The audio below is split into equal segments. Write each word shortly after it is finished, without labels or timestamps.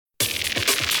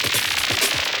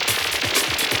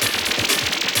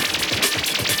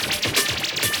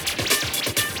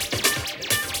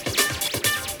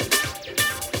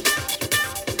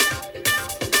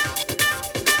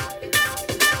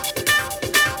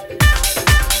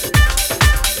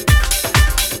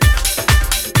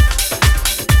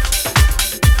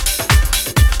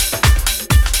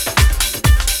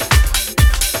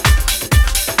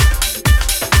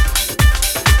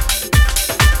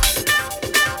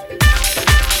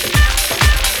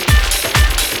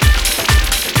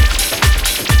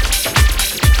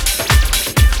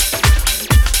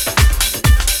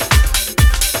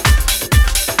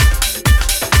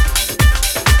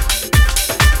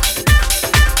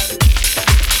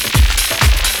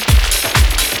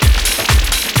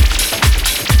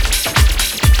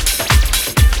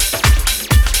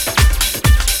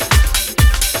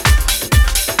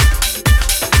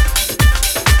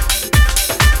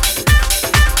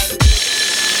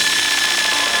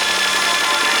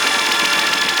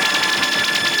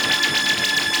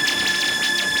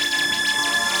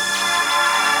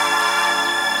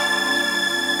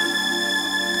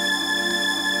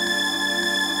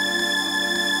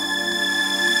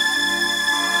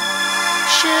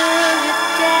Sugar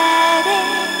daddy,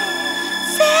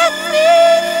 set me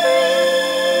free.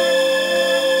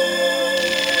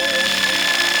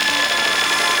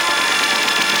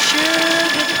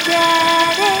 Sugar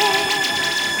daddy,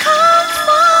 come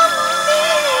for me.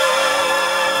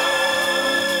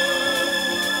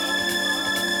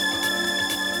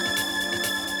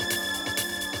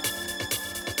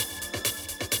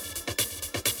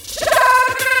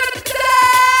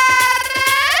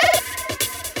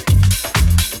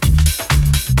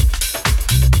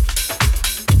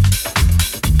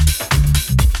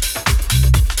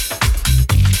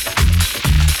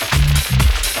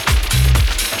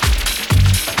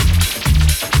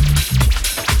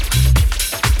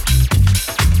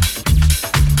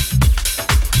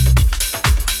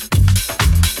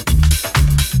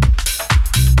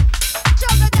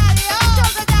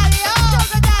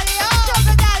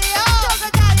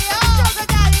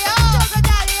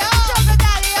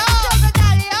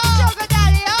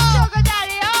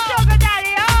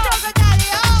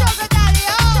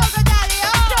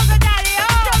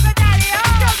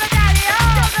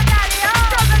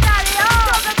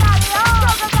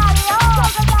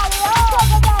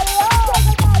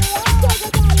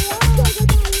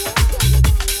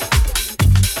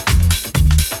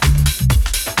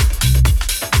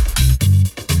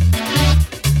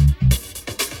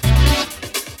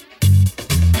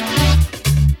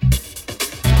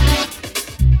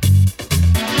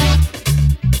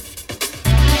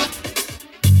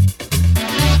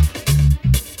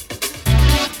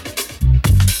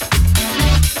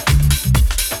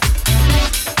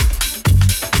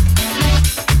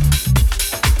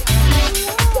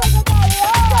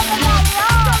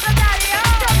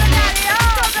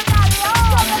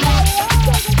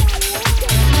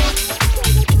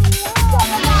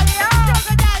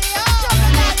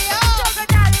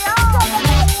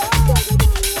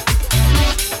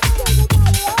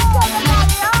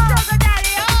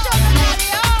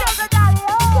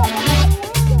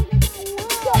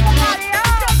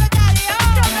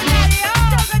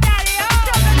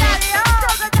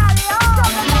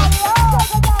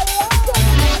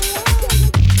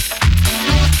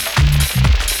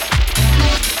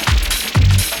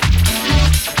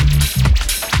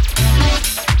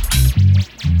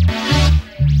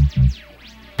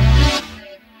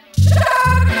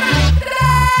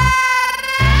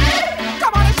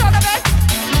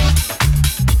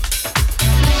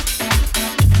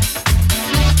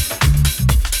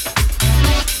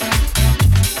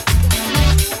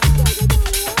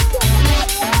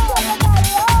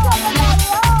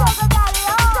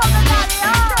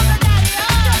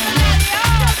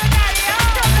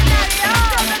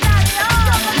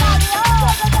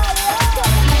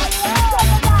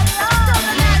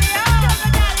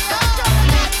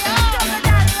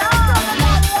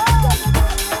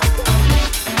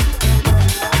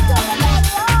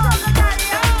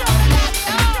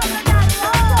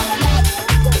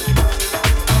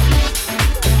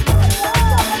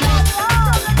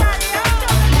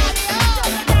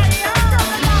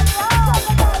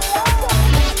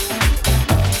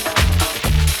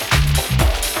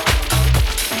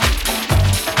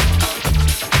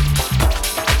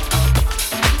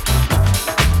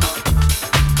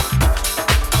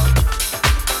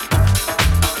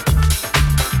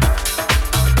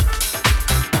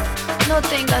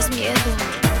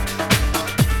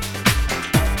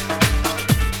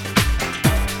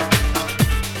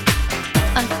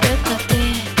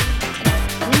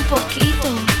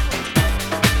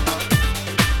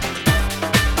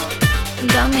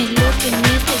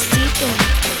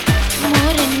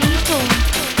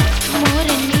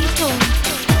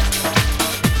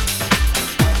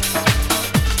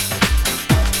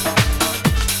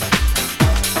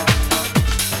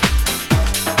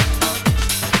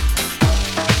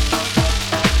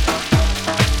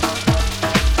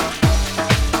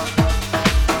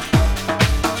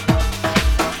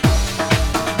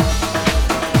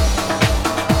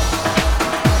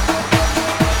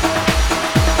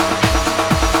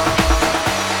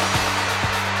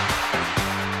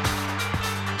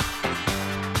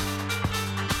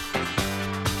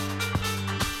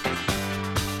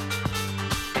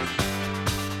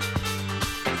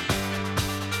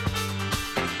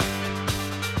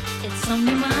 on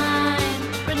your mind,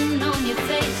 written on your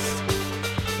face.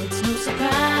 It's no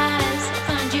surprise I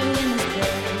find you in this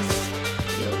place.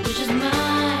 Your wish is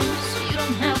mine, so you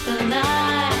don't have to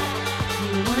lie.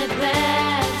 You want it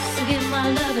bad, so give my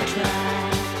love a try.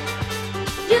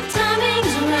 Your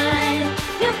timing's right,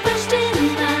 you're first in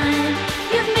line.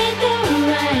 You've made the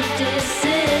right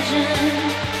decision.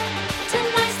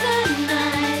 Tonight's the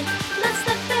night, let's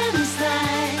step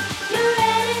inside. You're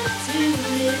ready.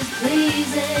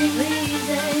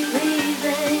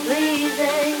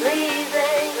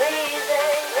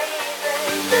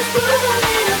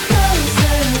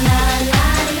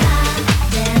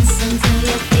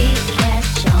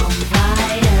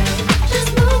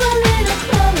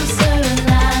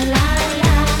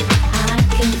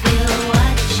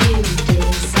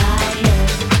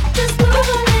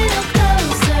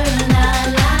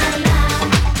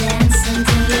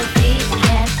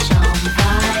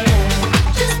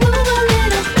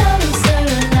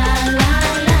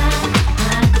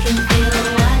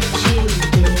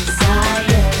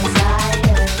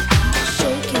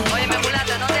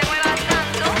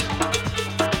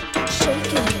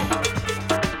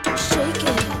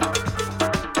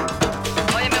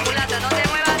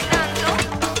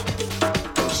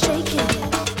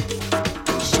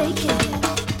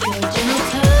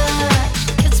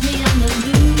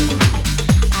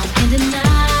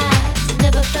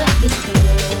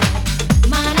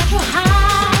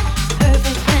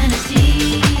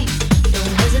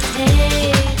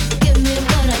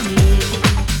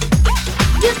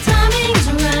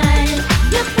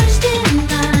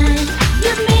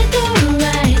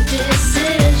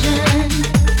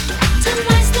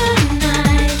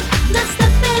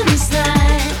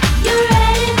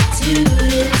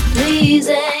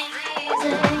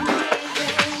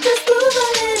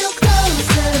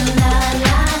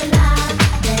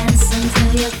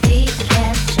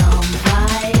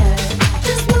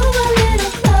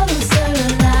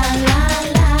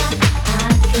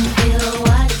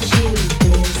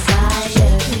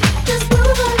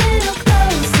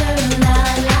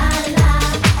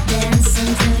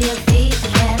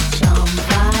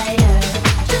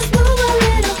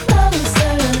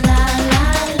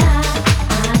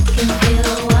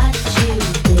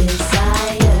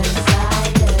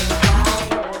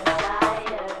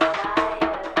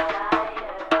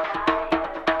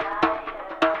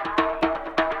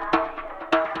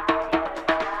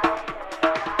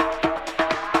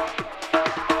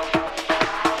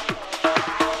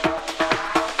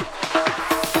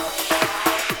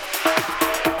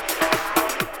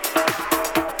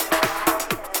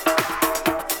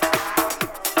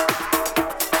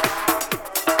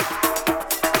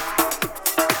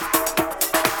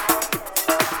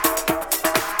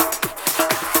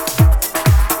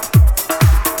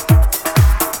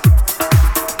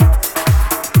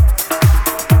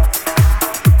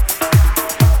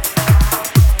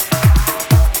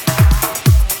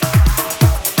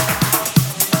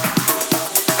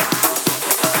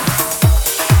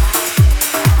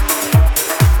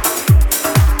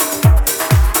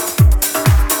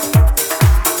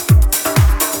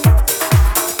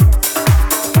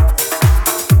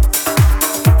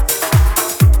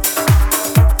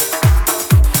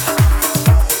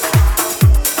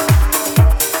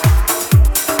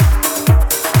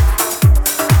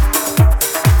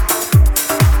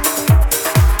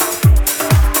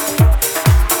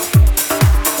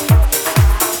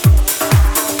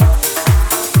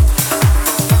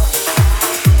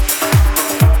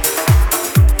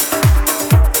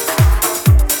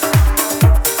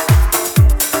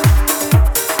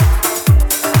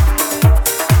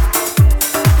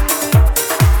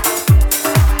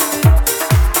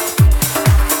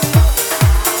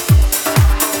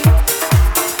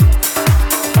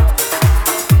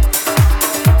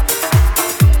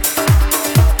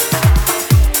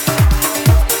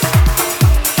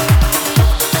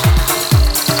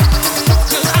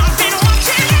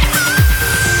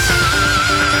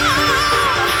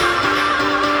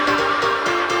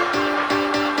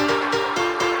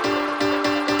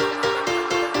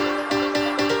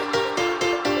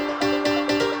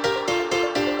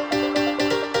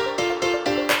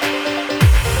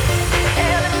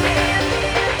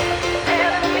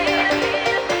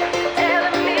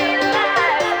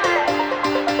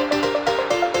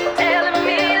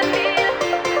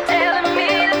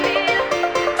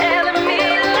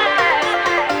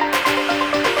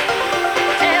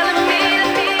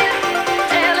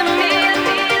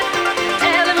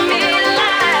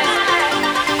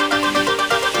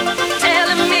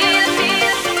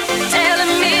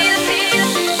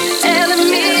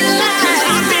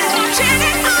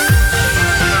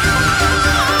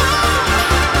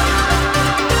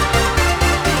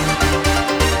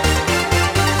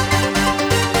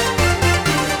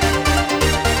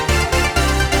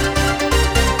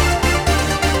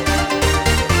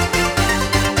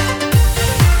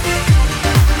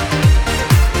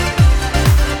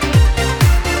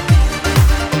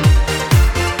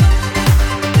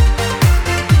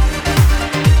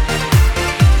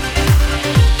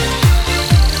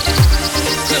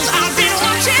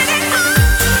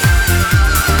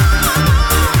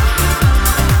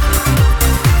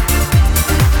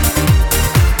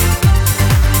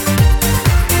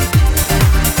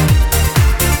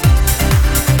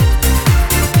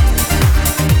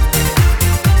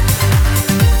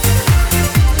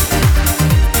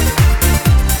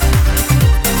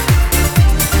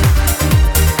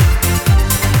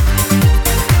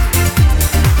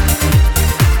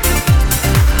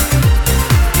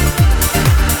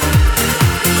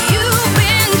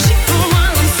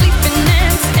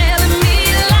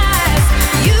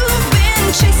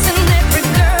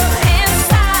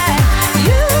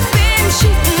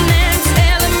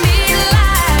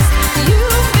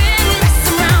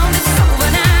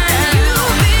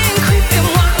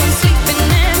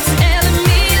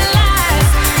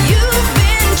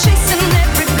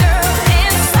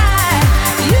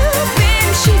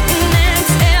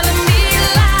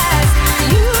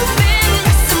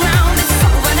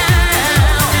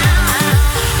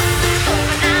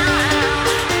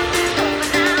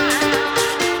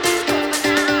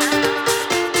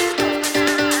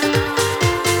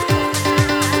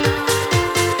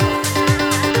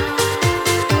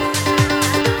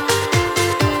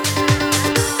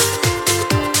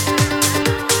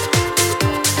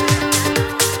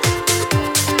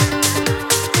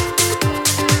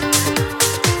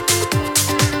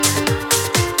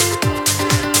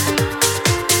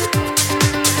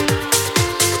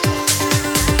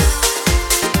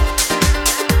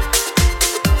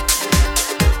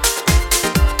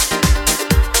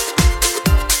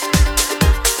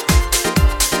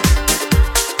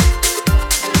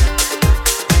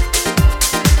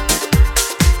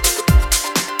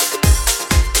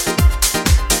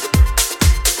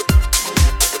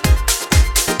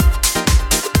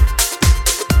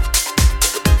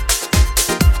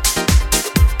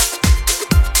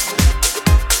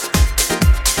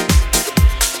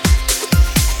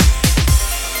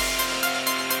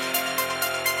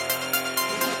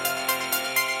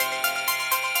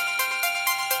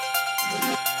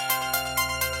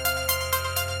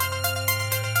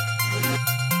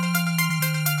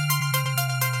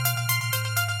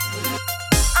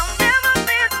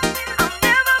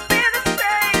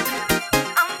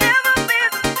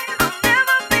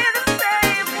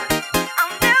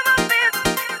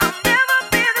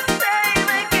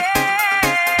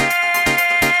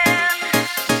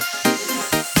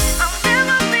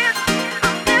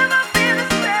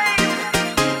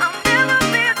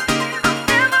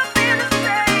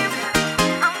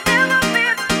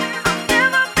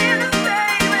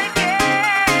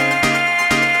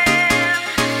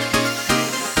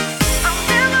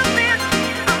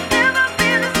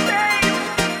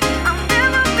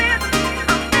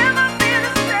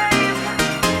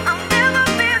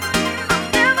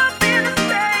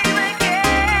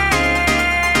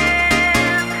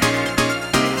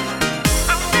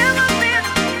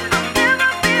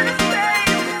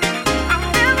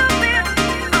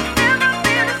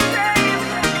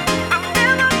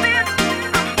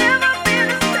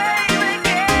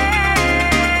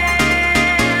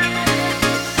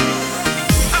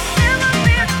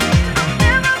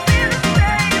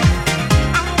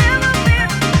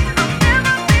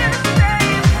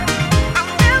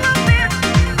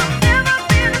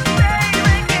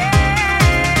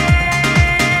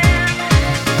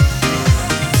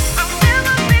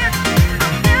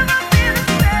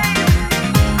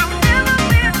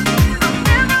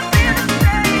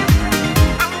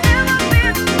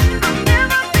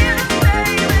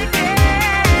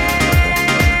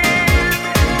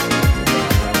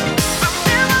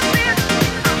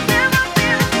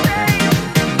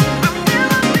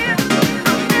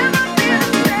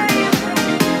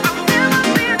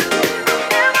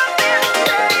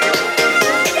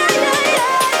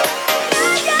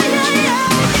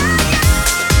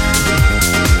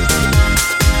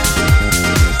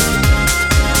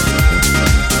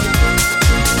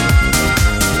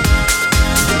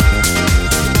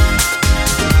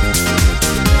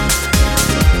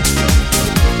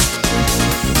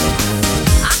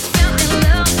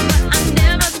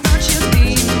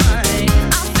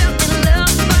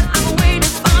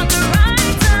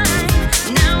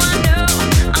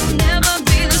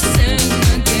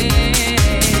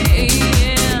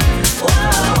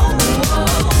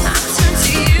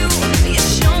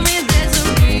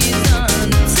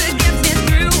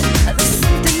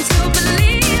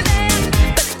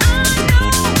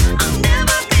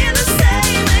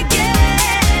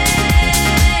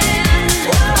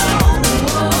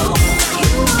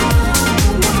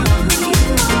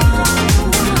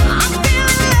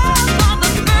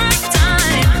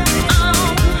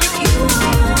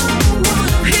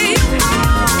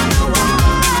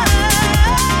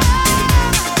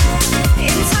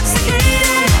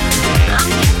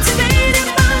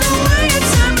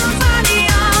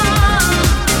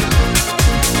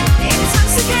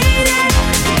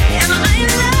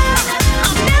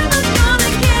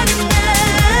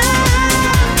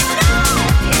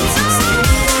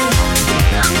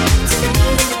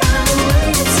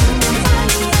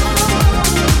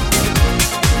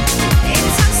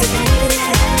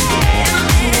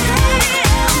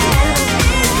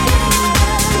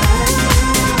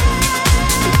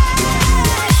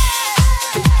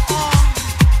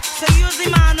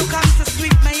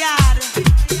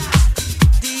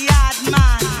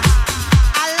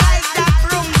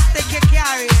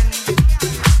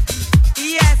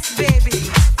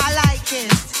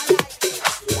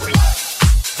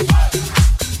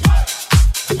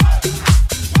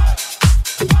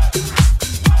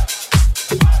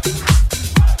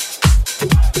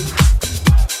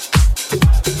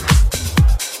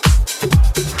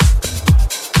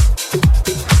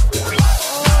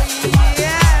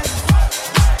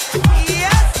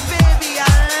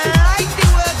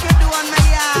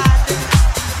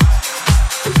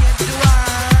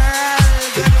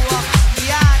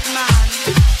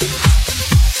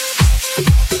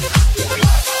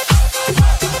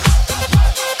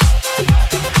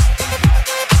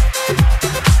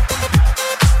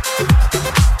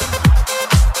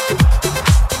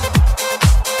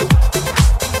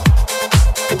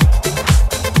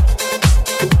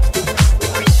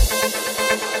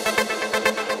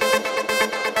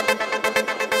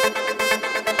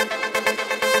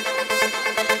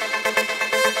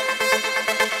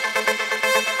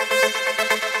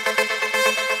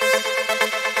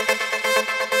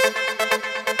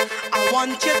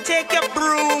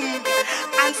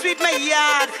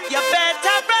 You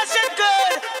better brush it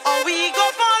good, or we go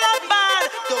fall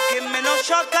apart. Don't give me no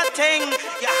shortcut thing.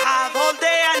 You have all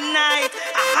day and night.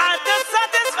 I had to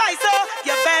satisfy, so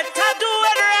you better do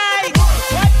it right.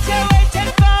 What you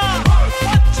waiting for?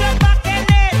 Put your back in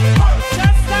it.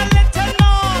 Just a little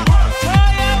more. Throw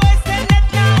your waist in it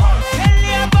now. Tell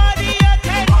your body you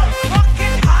can. Fuck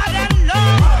it hard and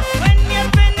long. When you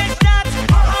finish that,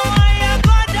 I want you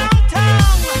go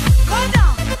downtown. Go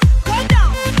down, go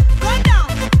down, go down.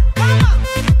 Come up,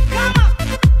 come up,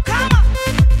 come up,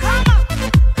 come up.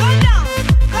 Go down,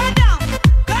 go down,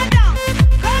 go down,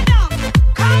 go down.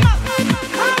 Come up, come up,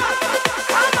 come up,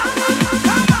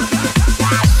 come up.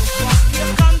 What you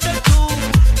come to do,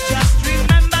 just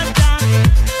remember that.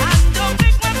 And don't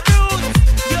pick my fruits,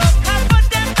 you can put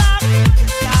them back.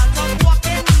 Start off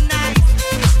walking nice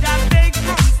with that big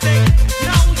broomstick.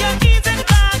 Now you're easing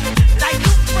back like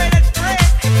you afraid to break.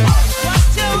 What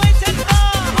you waiting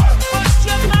for? Put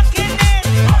your back in it,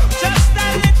 just a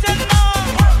little more.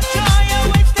 Show your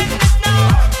waist in it now.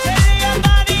 Tell your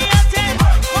body you're ten.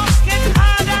 Walk it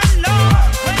hard and low.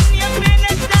 When you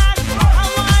finish that, I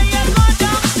want you go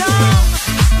downtown.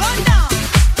 Go down,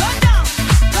 go down,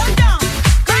 go down,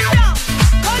 go down,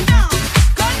 go down,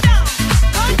 go down,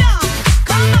 go down.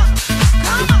 Come up,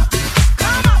 come up,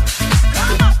 come up,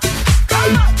 come up,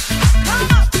 come up, come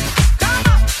up, come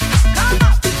up, come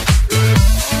up.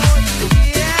 Oh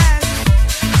yes,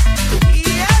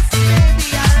 yes baby,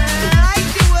 I like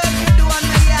the work you do on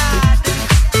my yard.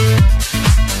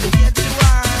 You do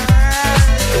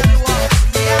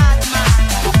yard man.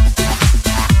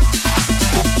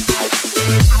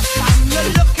 I find you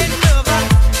looking nervous,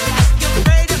 like you're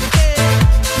afraid to fail.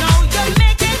 Now you're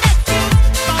making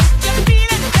excuses, but you're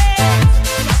feeling pain.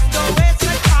 Just don't waste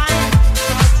my time,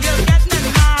 'cause you're getting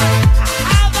mad. I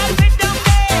have a bit of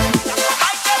pain, that's why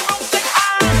I can root it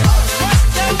hard. What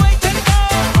you waiting for?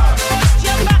 Put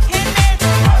your back in it,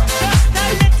 just a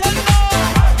little more.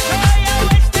 Throw your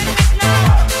waist in it now.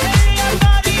 Tell your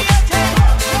body you're ten.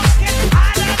 Walk it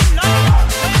hard and low.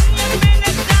 When you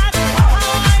finish that, I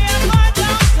want you go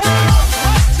downtown.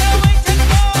 What you waiting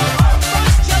for?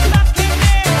 Put your back in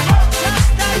it,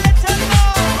 just a little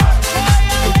more. Throw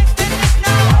your waist in it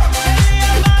now. Tell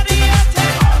your body you're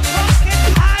ten. Walk it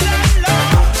hard and low.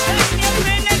 When you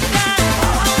finish that,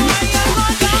 I want you go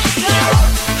downtown.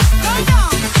 Go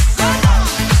down, go down,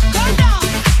 go down,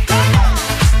 go down,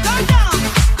 go down,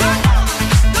 go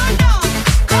down,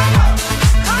 go down.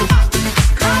 Come up, come up,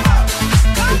 come up,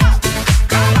 come up,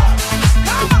 come up,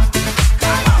 come up,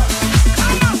 come up,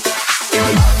 come up.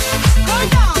 Go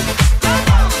down, go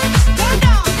down, go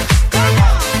down, go down, go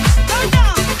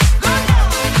down, go down, go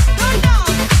down, go down.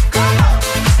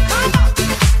 Come up,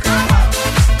 come up, come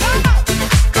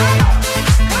up,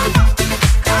 come up,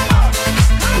 come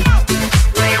up, come up,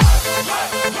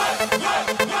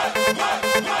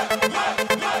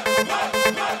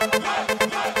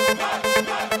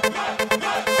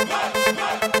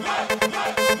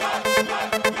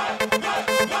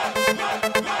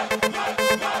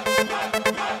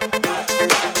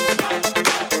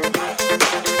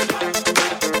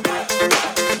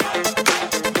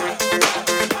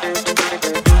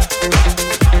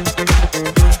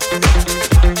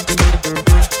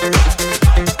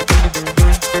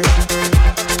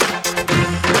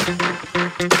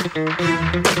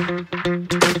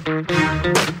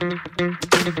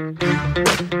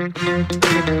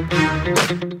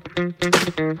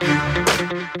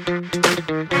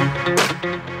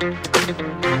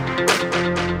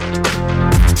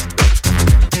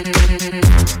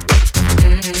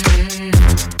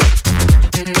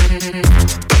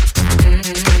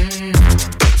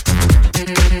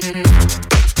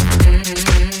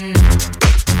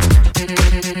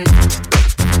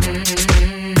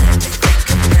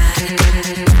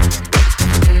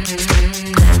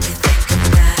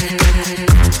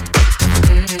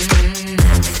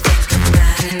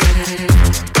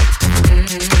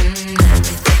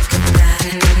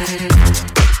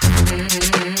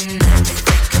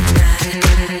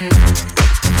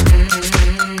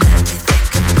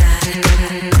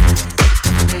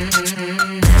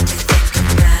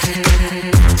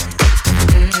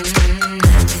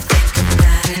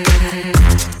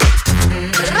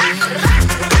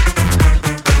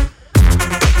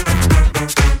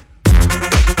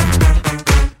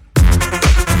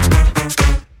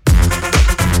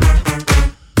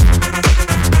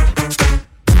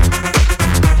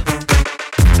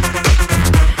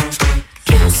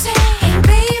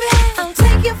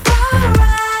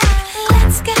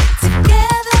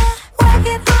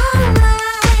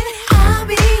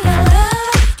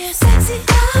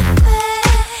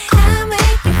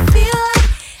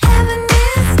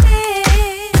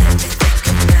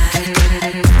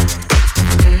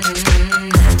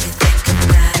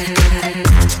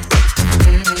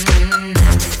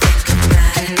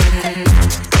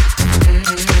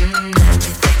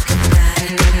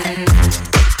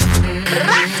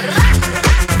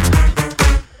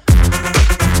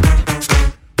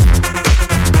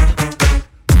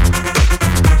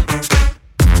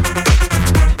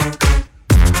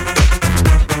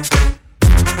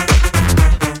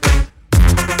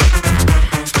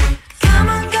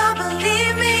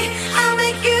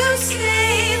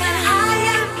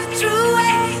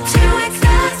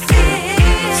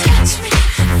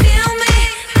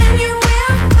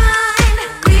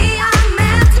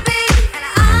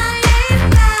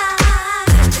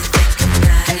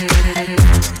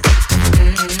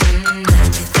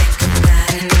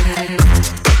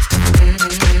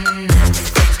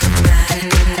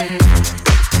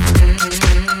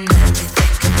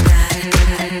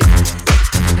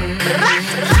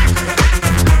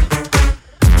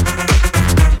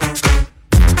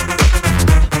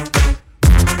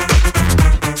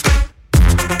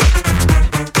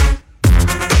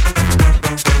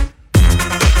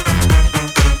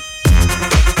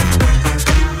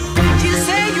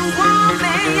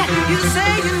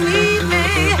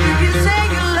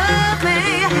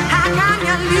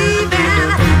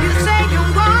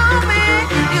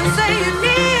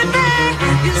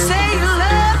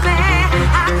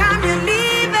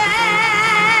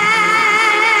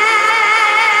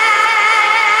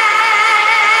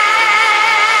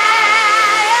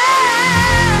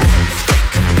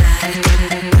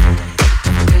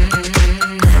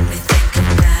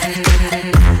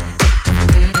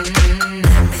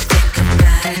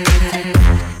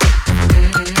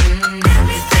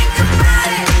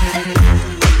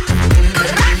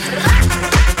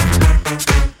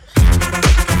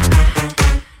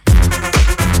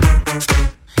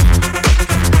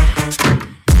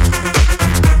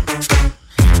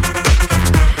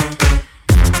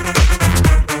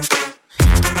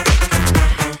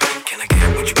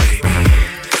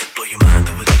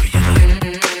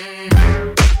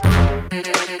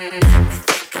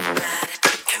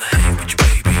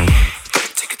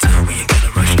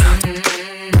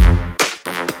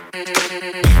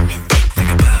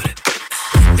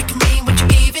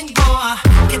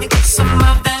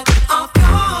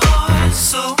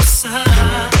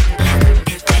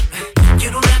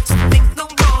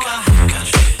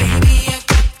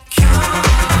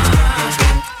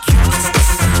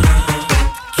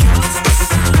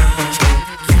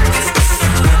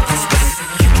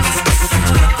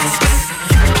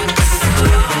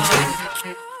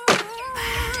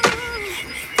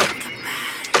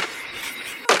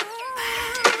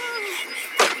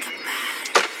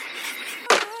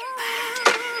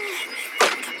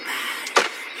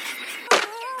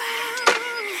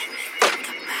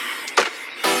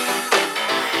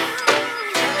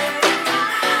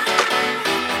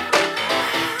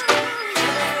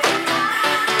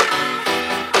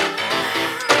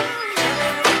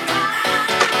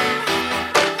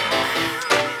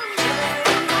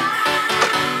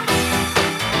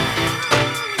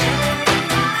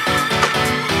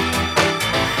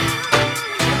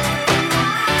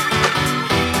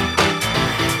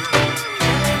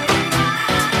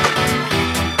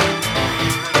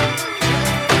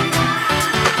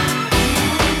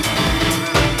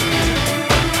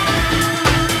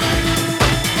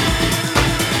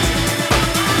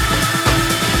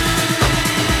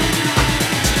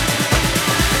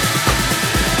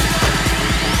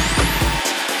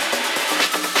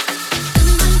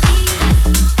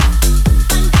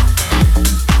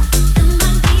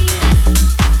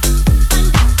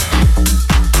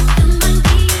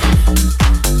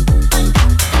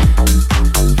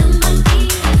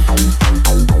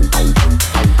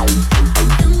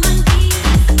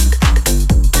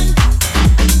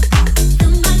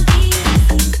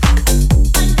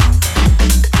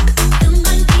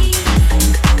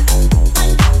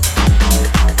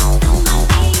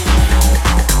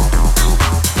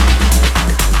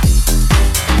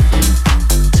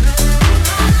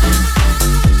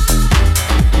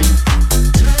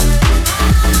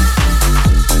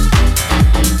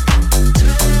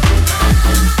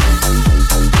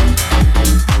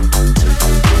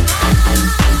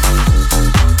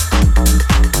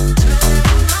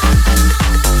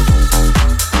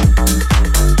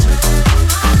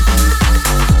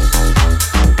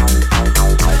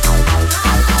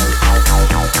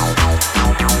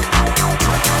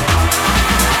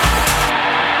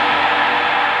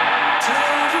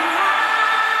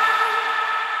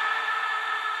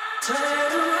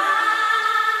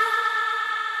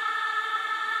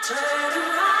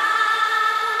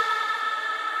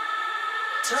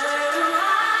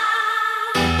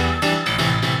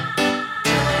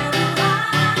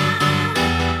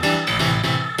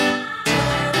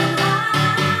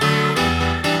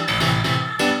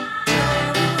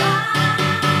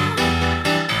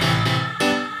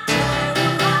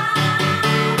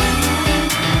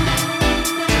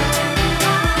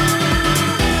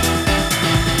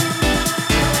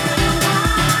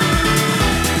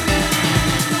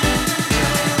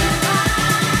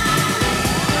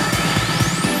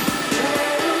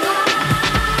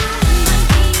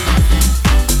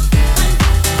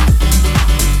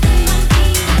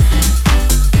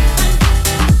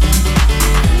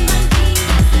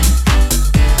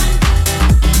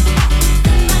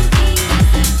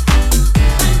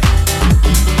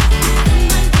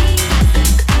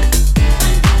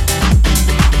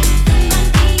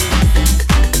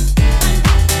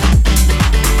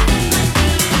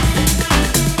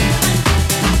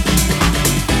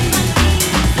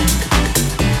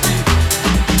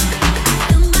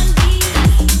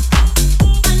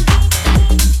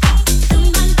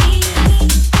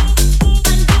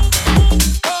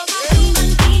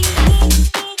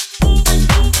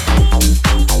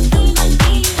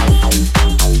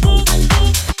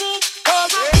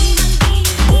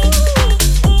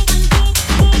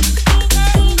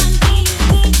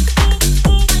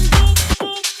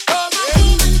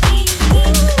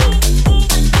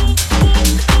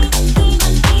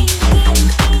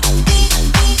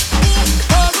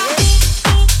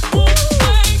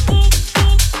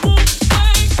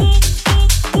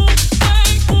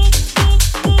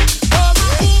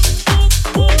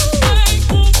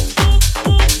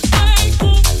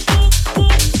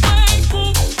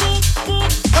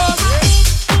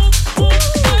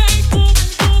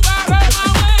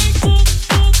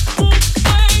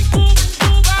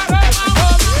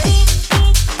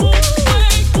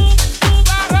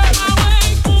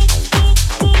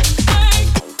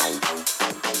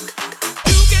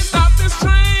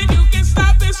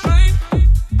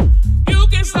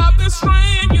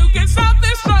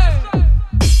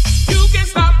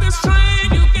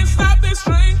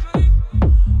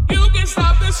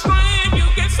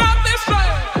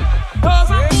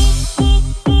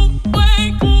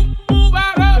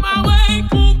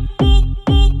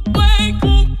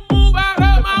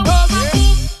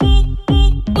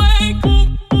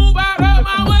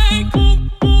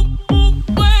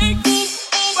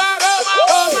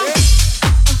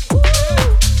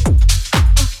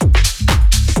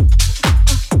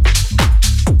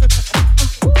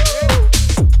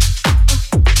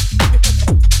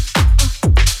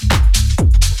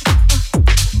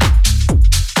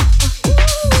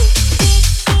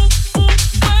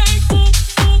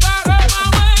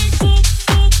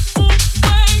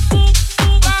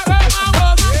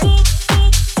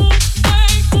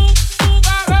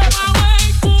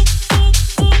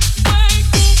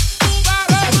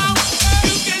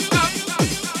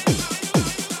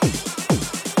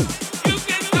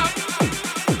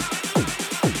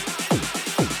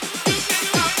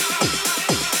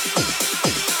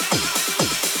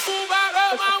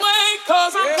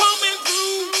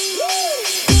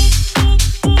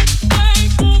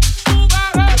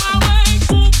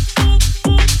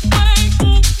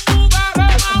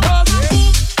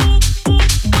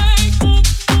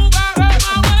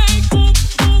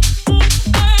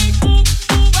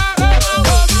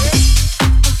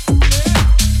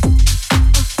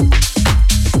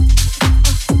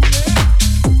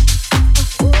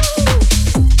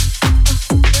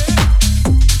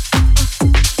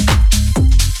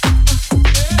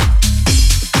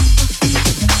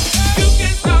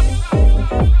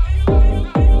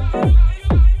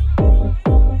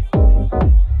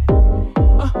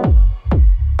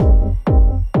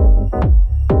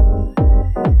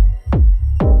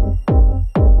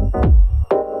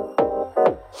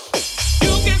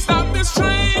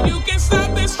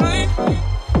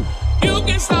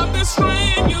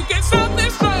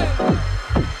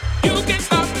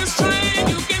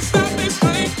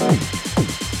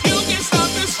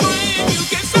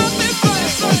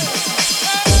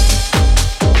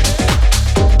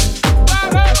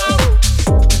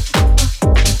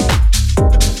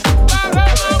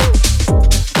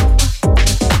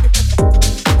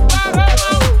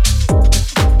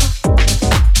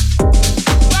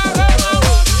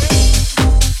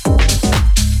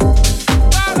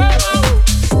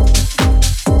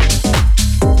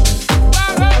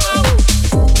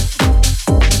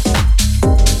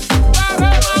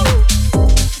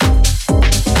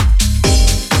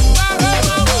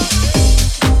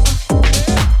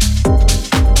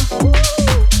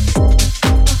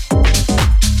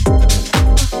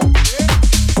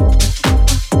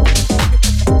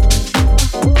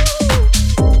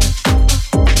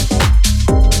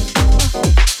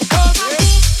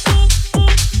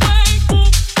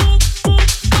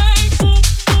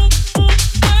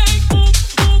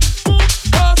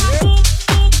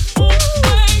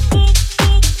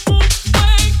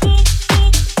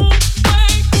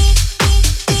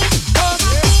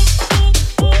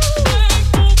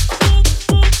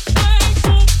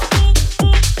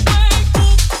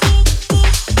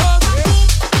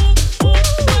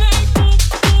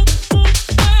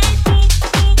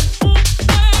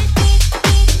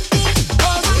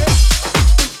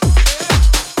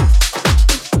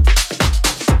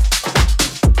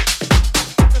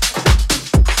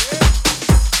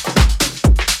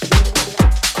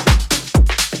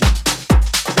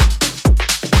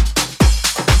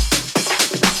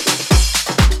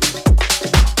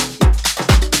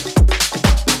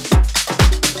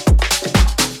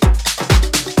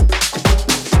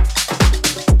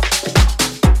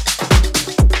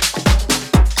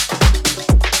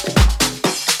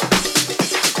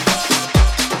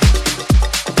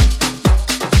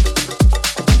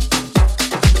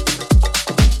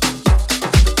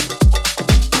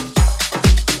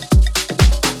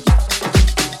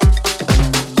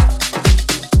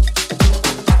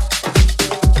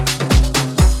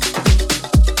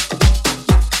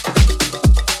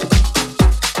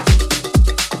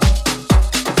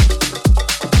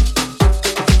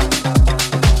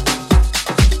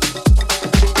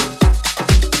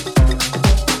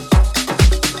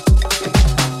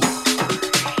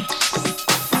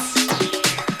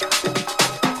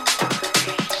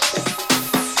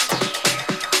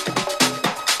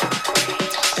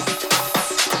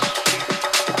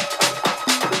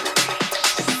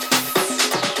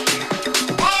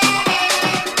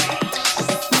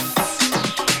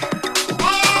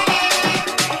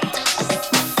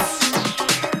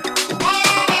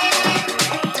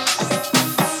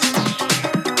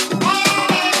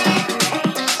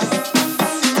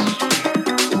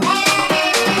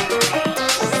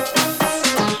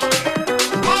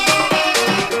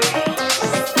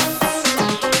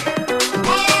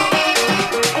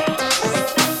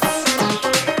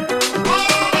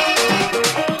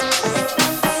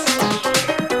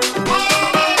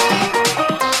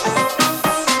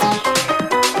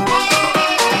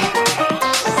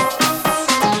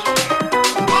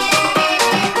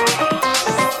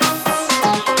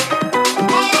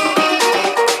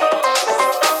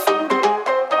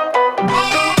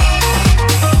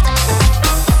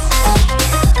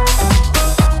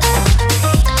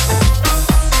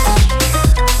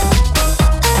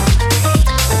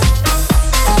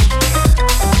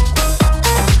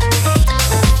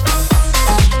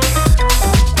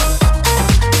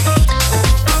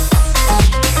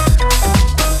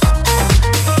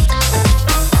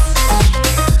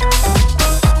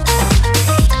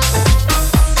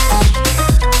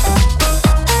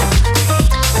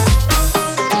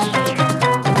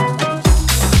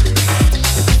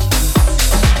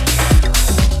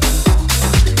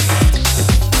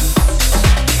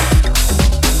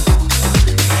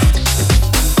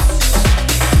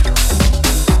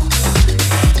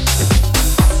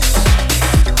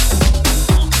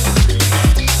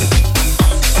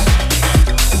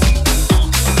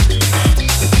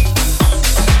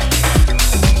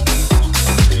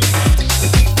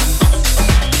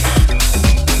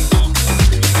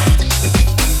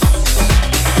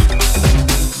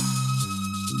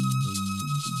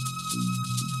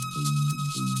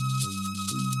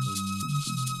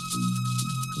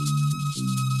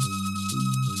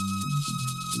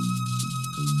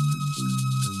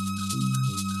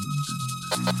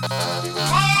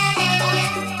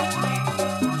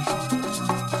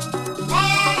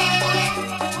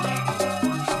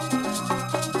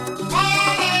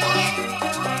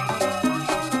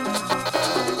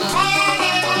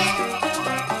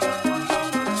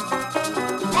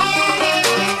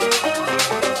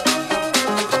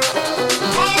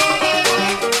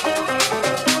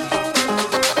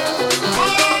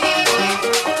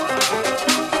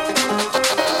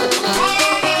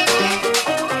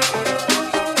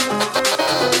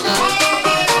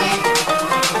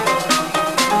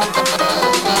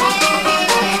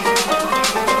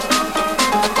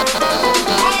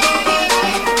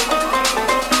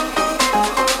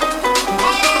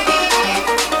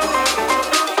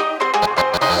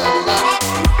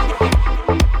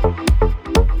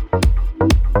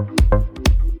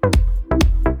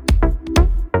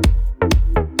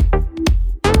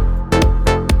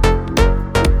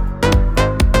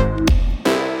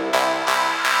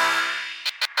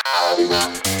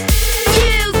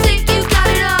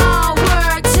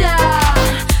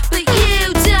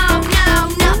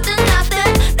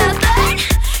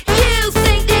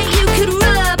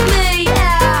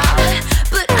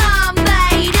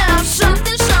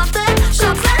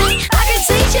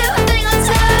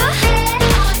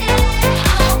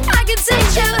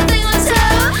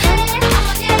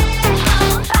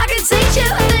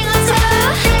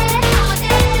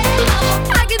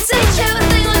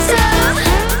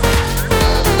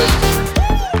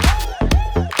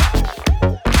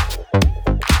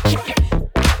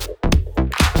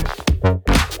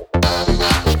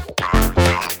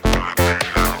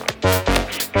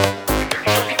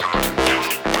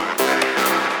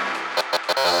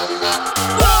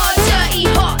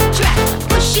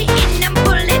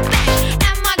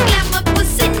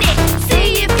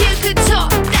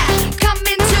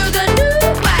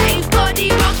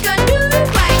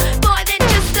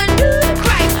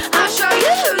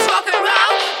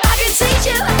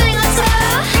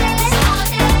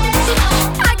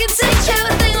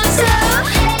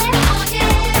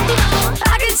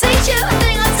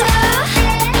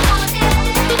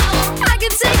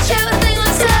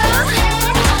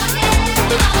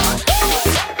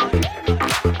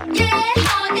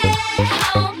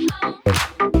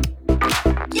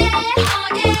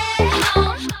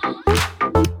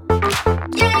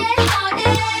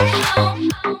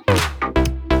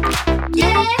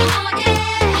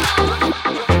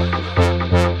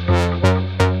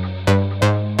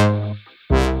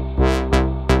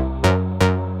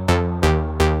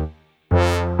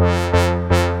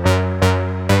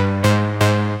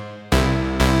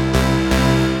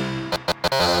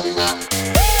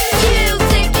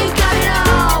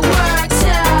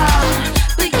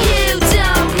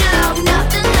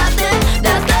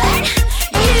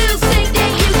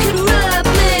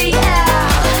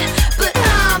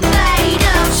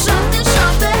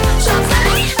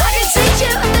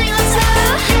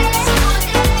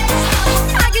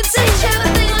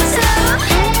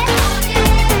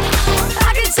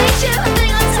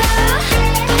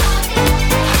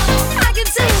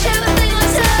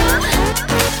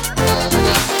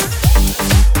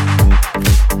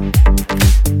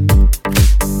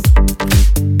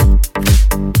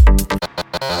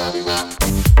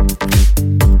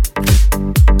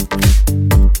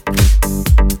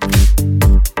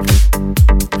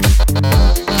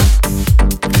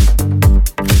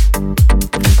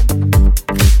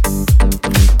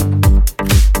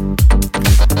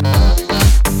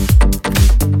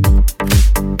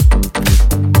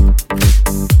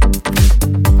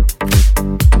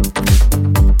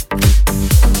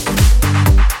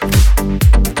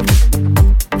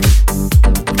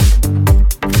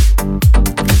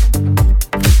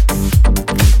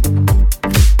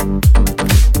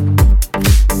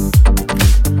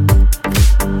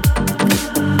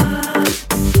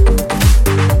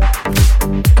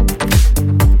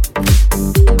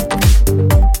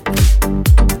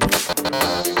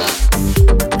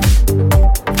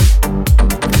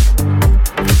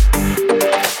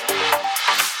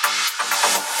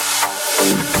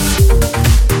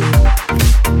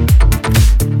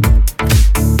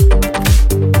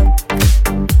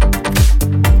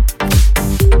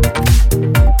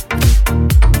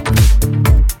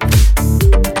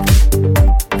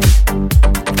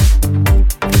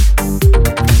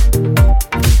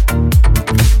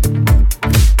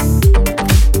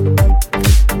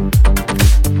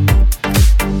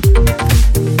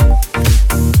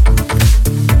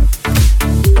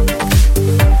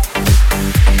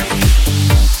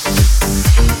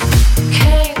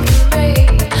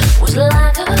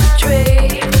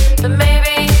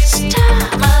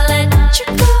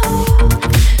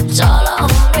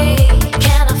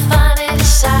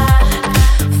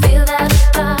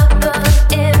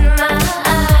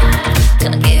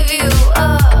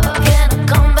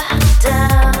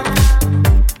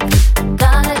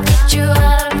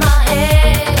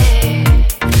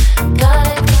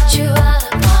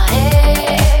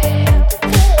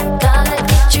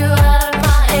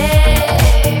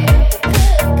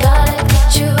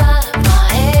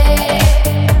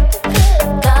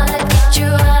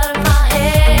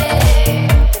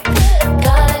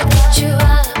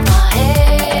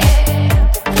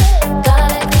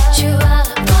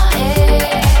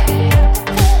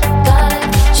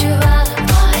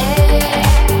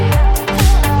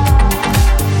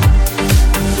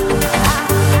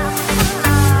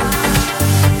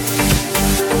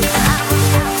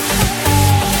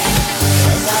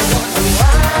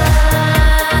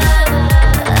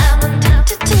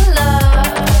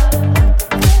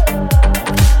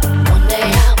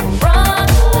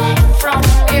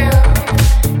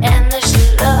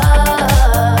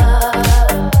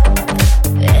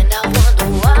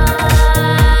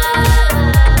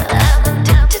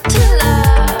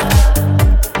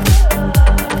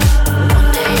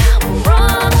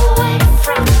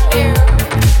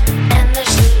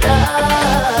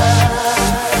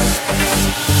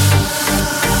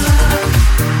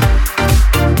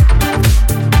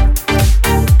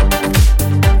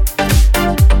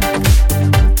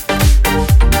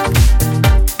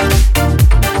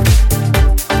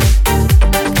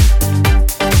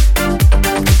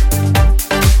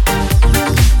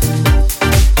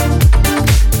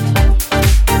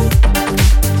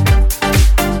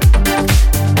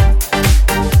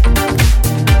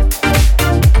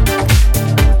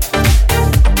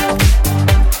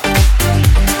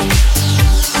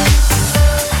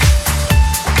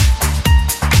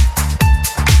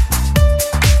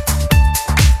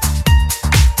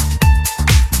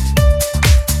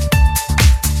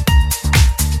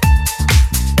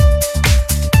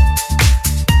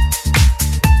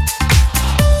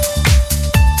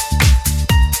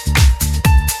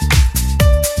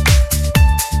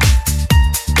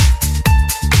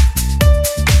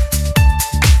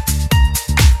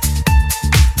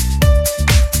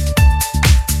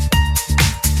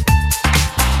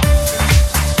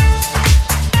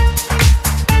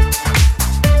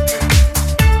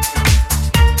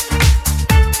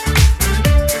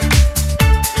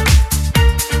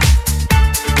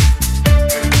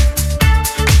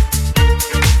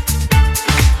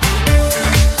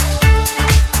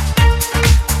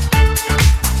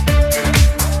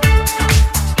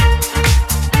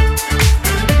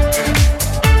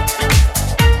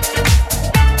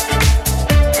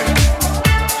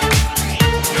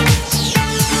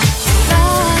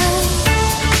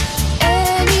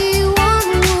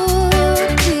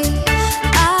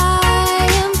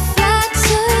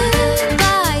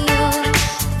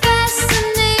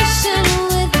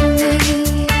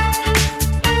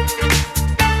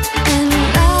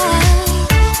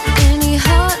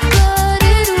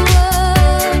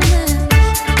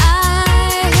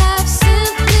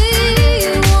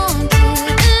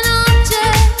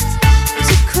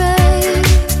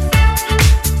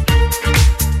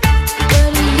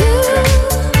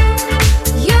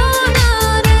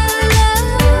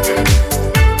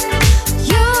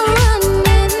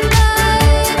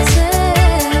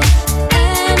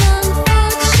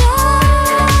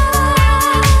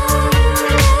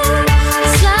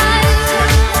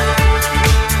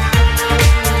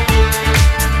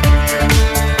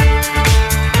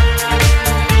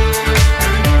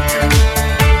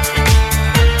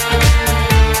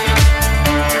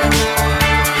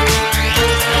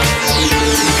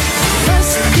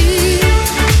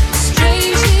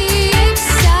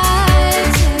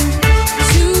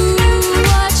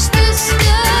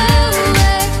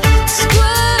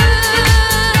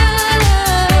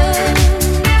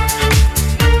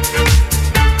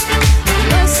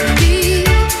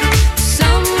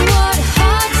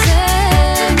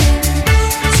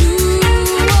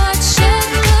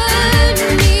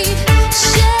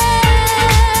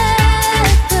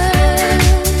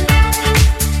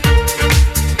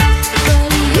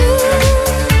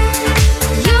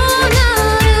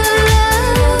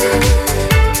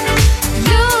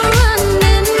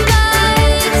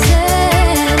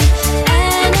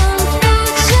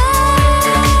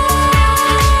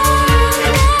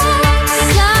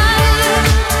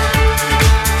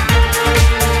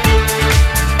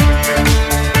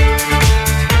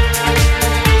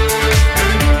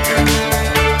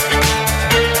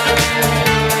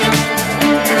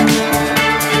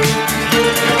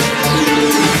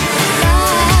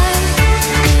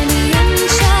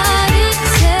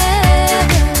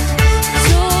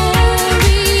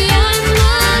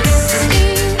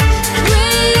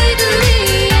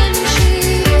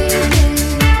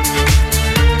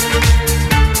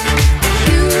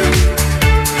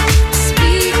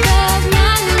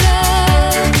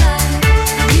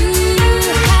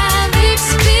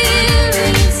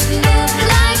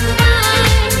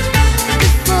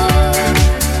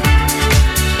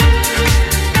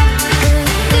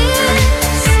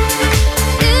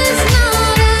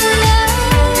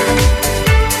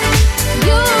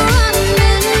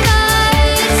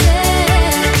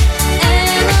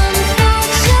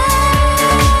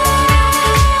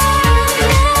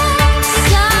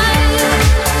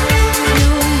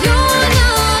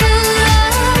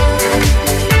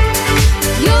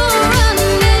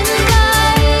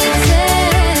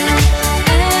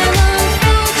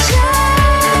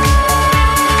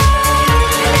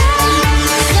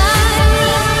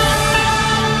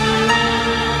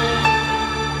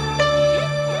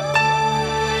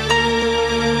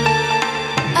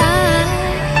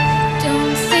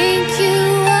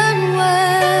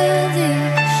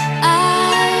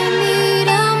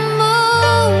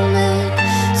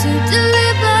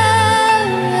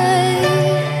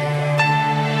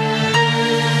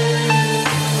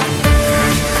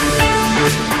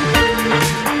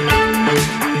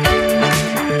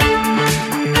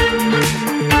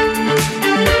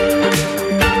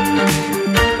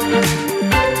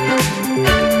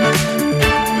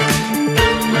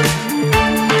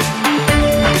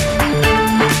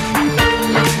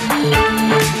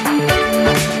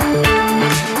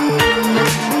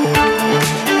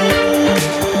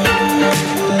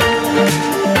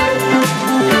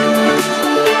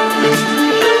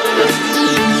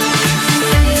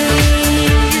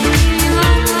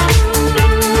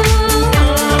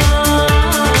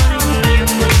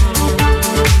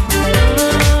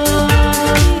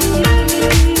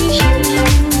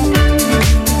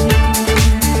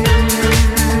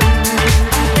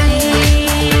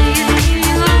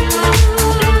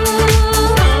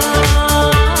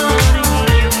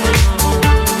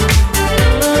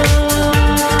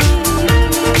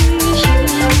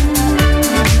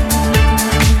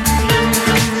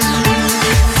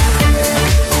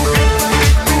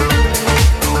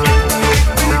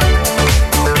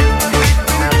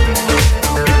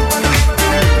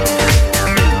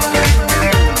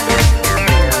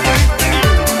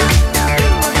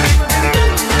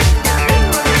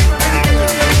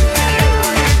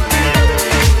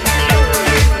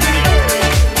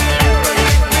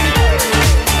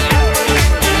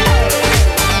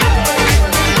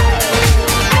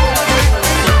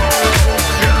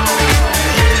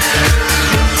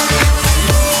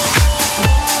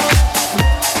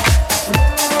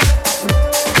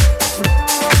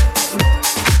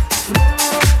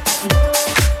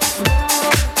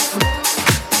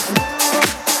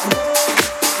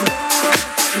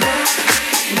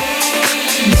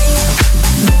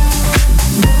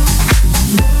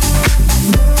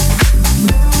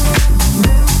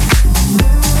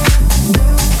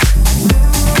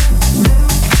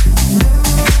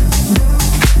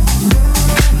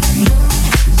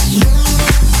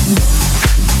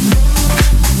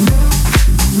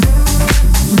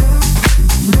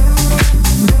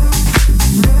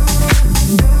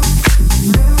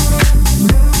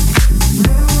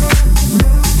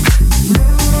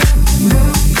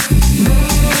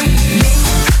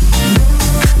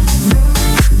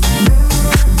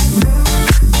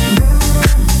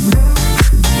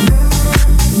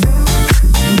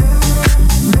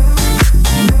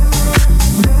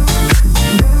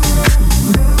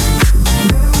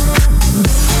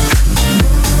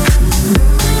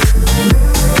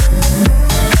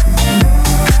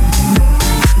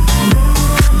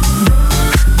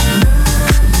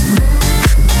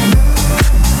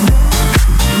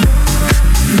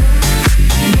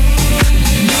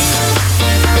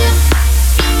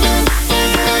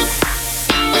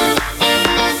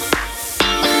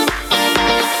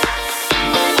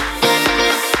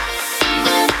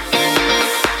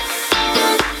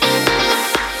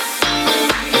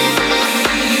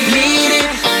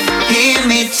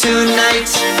 tonight,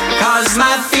 'cause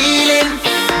my feeling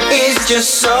is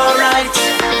just so right.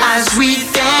 As we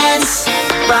dance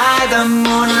by the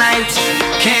moonlight,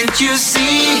 can't you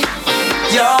see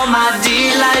you're my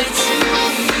delight?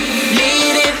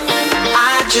 Need it,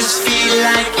 I just feel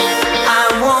like I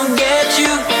won't get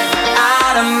you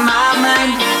out of my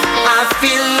mind. I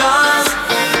feel lost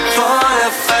for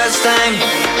the first time,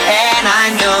 and I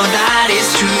know that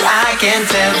it's true. I can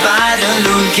tell by the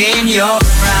look in your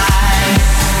eyes.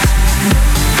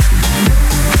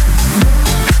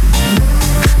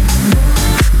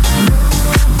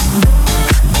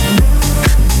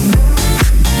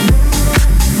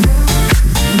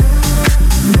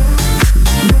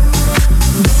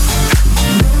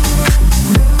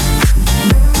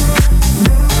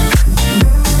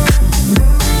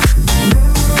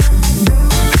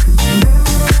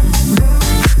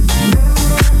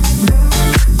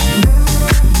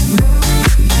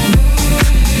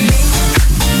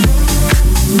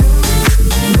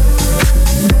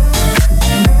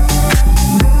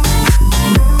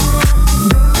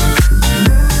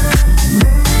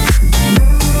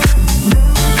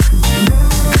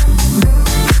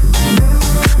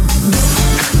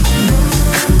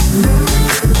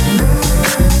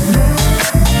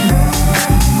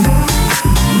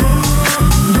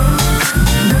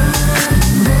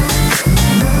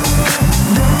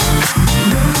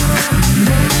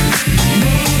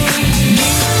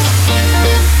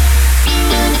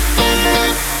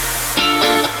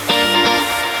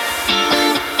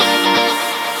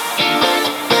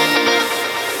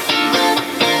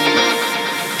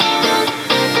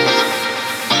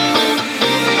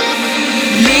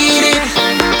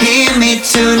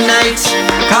 Tonight,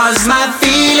 'cause my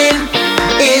feeling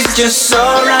is just so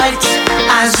right.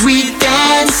 As we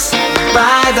dance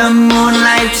by the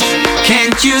moonlight,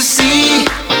 can't you see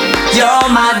you're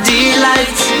my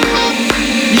delight?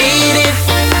 Need it,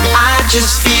 I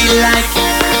just feel like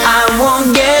I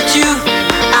won't get you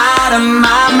out of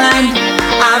my mind.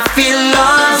 I feel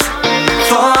lost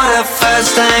for the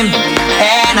first time,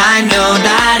 and I know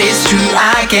that it's true.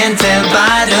 I can tell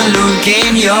by the look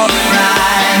in your eyes.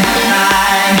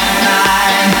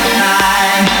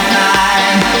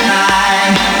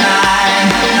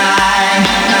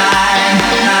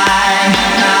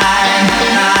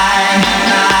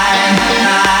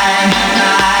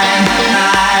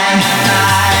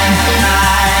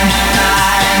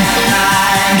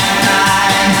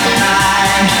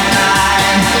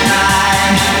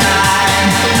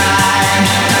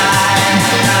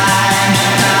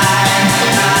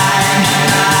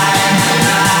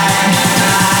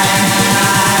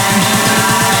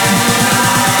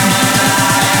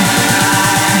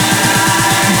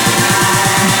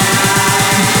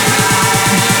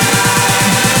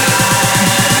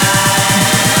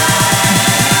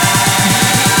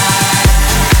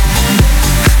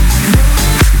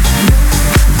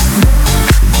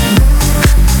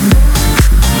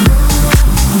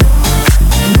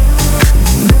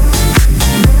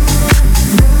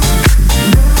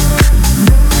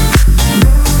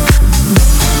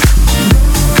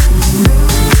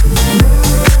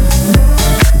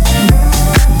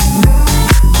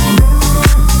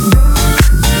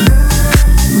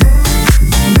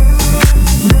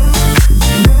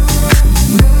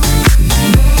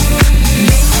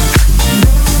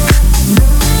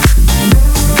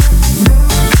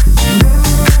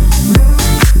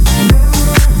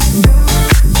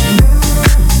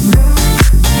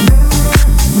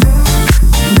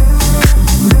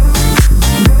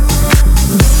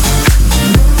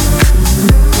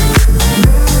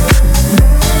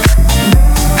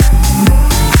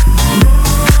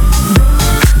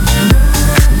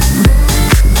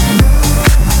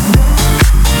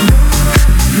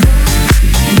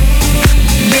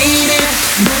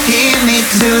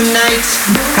 Tonight,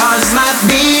 'cause my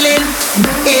feeling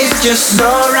is just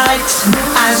so right.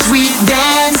 As we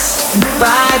dance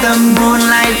by the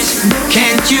moonlight,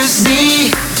 can't you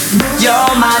see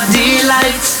you're my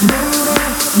delight?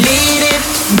 Need it,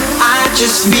 I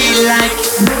just feel like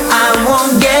I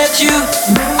won't get you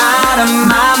out of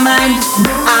my mind.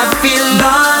 I feel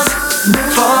lost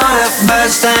for the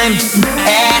first time,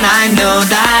 and I know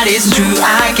that it's true.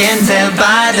 I can tell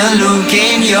by the look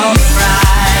in your eyes.